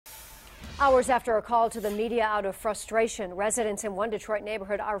Hours after a call to the media out of frustration, residents in one Detroit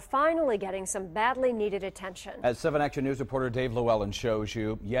neighborhood are finally getting some badly needed attention. As 7 Action News reporter Dave Llewellyn shows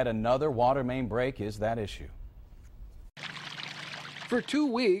you, yet another water main break is that issue. For 2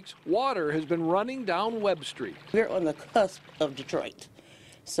 weeks, water has been running down Webb Street. We're on the cusp of Detroit,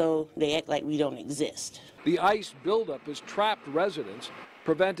 so they act like we don't exist. The ice buildup has trapped residents,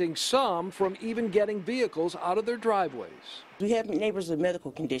 preventing some from even getting vehicles out of their driveways. We have neighbors with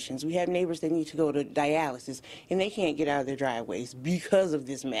medical conditions. We have neighbors that need to go to dialysis, and they can't get out of their driveways because of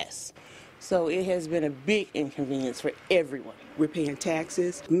this mess. So it has been a big inconvenience for everyone. We're paying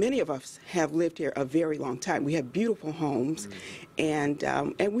taxes. Many of us have lived here a very long time. We have beautiful homes, and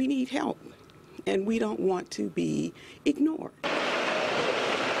we need help, and we don't want to be ignored.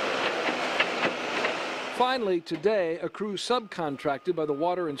 Finally, today, a crew subcontracted by the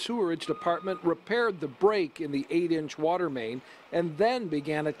Water and Sewerage Department repaired the break in the 8-inch water main and then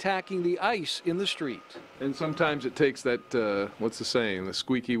began attacking the ice in the street. And sometimes it takes that, what's the saying, the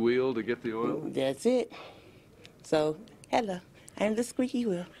squeaky wheel to get the oil? That's it. So, hello, I'm the squeaky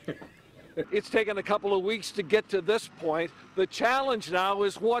wheel. It's taken a couple of weeks to get to this point. The challenge now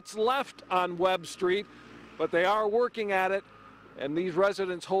is what's left on Webb Street, but they are working at it, and these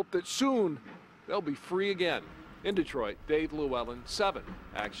residents hope that soon they'll be free again. In Detroit, Dave Llewellyn, 7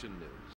 Action News.